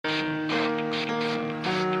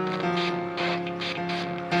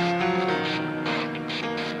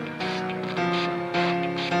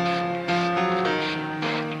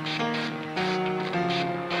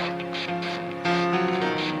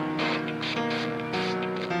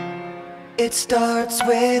It starts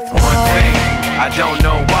with one thing, I don't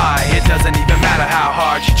know why. It doesn't even matter how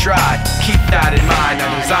hard you try. Keep that in mind. I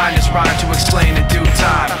designed this rhyme to explain in due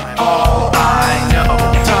time. All I know,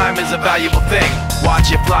 time is a valuable thing. Watch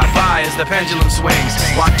it fly by as the pendulum swings.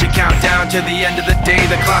 Watch it count down to the end of the day.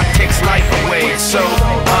 The clock takes life away. It's so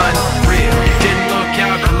unreal. Didn't look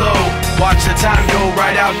out below. Watch the time go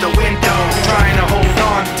right out the window. Trying to hold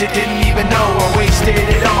on to didn't even know I wasted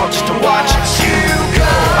it all just to watch you go.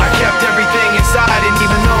 I kept everything inside, and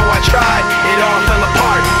even though I tried, it all fell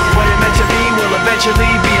apart. What it meant to be will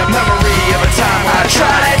eventually be a memory of a time when I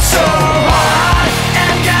tried so hard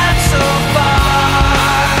and got so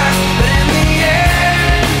far, but in the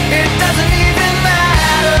end, it doesn't even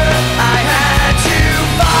matter. I had to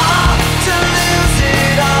fall to lose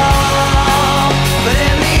it all, but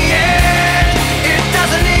in the end, it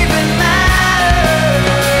doesn't even matter.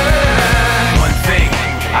 One thing,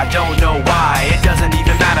 I don't know why. It doesn't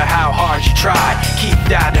even matter how hard you try. Keep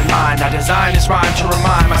that in mind. I designed this rhyme to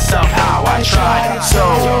remind myself how I tried so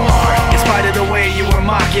hard. In spite of the way you were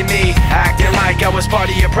mocking me, acting like I was part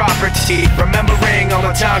of your property, remembering all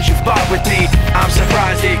the times you fought with me, I'm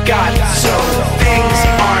surprised it got so. Things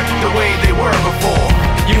aren't the way they were before.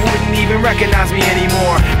 You wouldn't even recognize me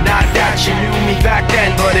anymore. Not that you knew me back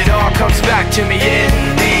then, but it all comes back to me in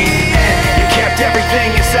the end. You kept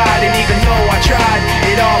everything inside, and even though I tried,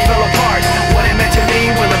 it all fell apart. What it meant to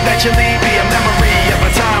me will eventually be a memory of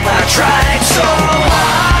a time when I tried so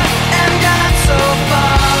hard and got so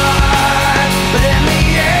far, but in the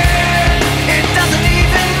end, it doesn't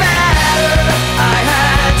even matter. I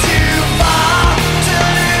had to fall to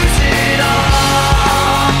lose it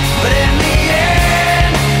all, but in the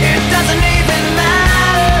end, it doesn't even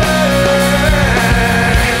matter.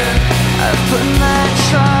 I put my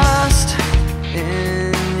trust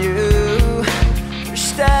in you,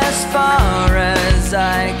 pushed as far as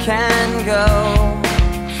I can go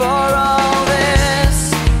for all